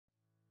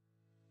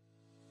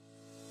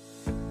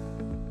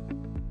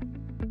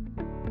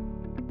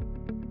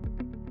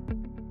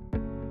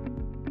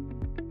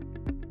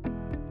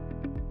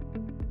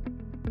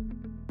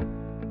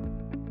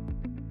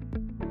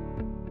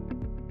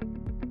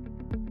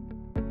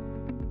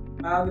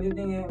Good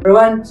evening,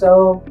 everyone.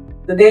 So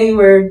today's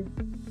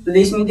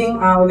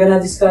meeting. We're gonna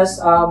discuss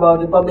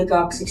about the Public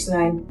Act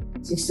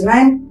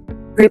 6969.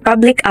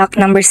 Republic Act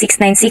Number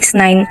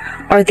 6969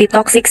 or the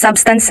Toxic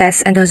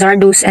Substances and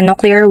Hazardous and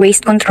Nuclear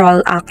Waste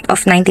Control Act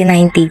of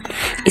 1990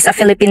 is a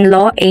Philippine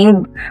law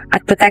aimed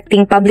at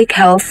protecting public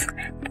health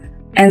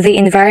and the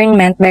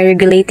environment by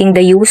regulating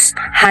the use,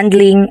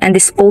 handling, and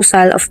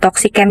disposal of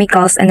toxic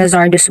chemicals and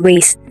hazardous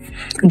waste.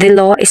 The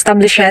law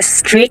establishes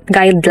strict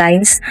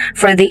guidelines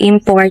for the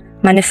import,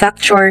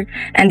 manufacture,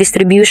 and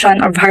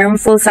distribution of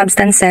harmful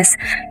substances,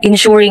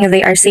 ensuring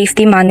they are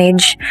safely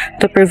managed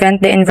to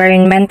prevent the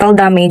environmental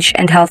damage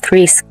and health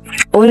risk.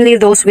 Only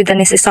those with the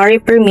necessary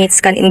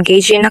permits can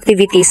engage in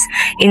activities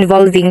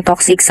involving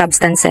toxic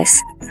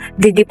substances.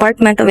 The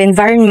Department of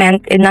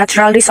Environment and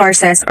Natural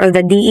Resources, or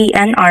the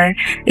DENR,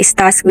 is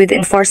tasked with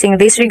enforcing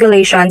these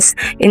regulations,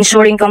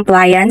 ensuring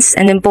compliance,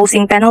 and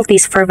imposing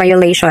penalties for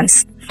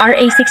violations.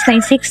 RA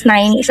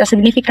 6969 is a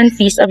significant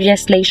piece of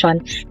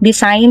legislation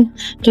designed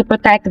to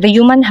protect the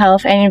human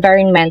health and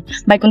environment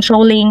by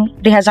controlling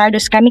the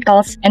hazardous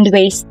chemicals and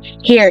waste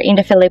here in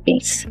the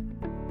Philippines.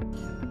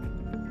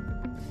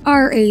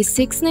 RA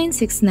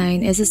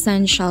 6969 is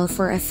essential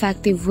for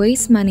effective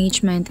waste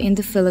management in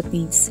the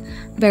Philippines.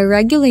 By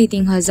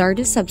regulating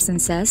hazardous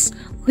substances,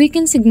 we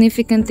can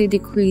significantly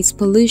decrease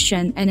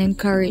pollution and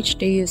encourage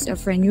the use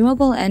of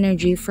renewable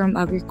energy from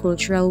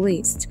agricultural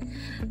waste.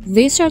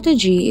 This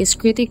strategy is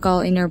critical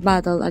in our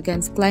battle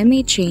against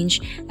climate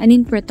change and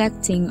in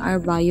protecting our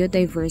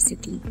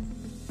biodiversity.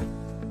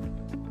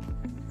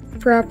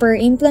 Proper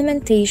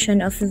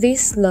implementation of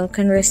this law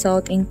can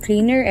result in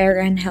cleaner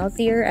air and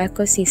healthier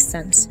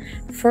ecosystems.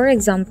 For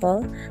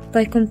example,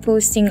 by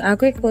composting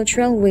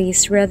agricultural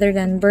waste rather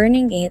than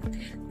burning it,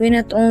 we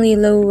not only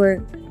lower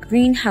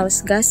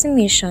greenhouse gas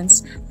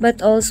emissions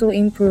but also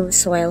improve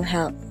soil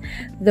health.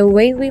 The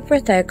way we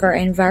protect our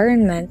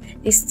environment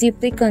is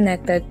deeply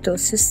connected to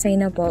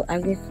sustainable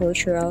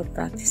agricultural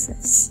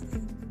practices.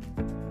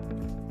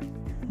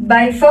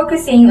 By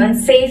focusing on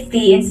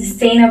safety and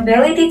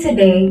sustainability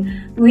today,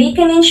 we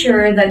can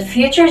ensure that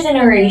future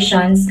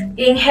generations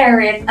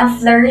inherit a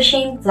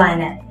flourishing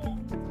planet.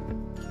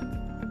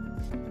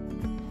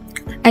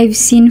 I've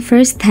seen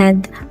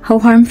firsthand how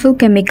harmful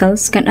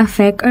chemicals can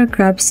affect our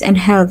crops and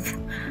health.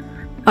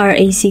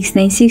 RA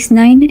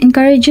 6969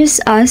 encourages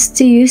us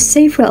to use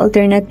safer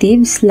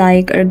alternatives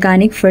like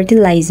organic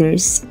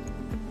fertilizers.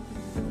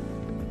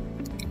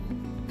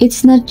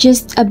 It's not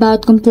just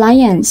about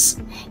compliance,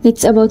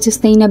 it's about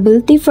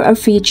sustainability for our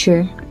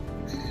future.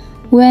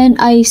 When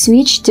I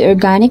switched to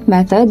organic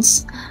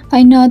methods,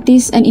 I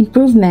noticed an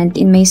improvement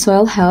in my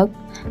soil health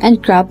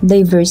and crop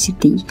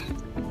diversity.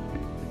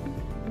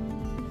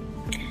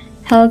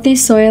 Healthy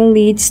soil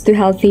leads to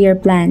healthier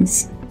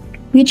plants,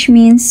 which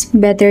means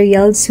better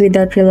yields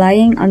without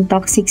relying on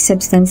toxic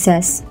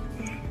substances.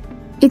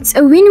 It's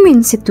a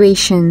win-win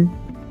situation.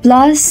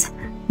 Plus,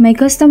 my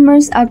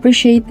customers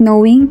appreciate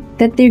knowing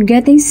that they're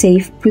getting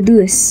safe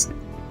produce.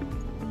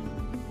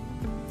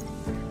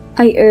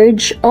 I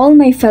urge all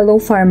my fellow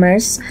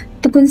farmers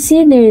to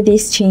consider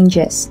these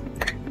changes.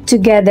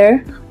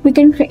 Together, we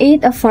can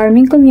create a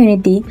farming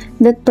community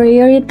that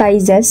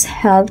prioritizes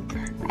health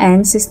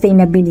and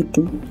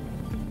sustainability.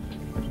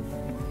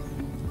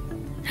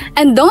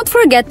 And don't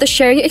forget to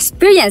share your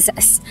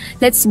experiences.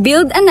 Let's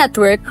build a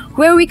network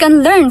where we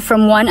can learn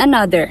from one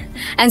another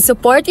and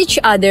support each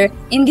other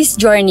in this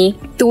journey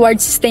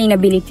towards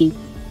sustainability.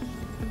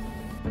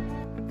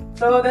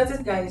 So that's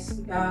it,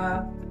 guys.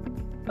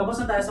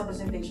 Tapos na tayo sa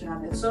presentation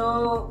natin.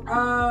 So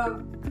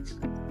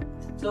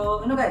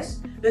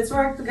guys, let's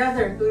work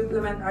together to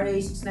implement RA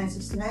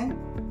 6969.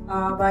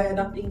 By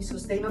adopting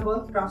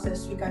sustainable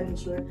process, we can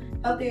ensure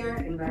healthier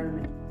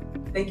environment.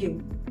 Thank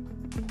you.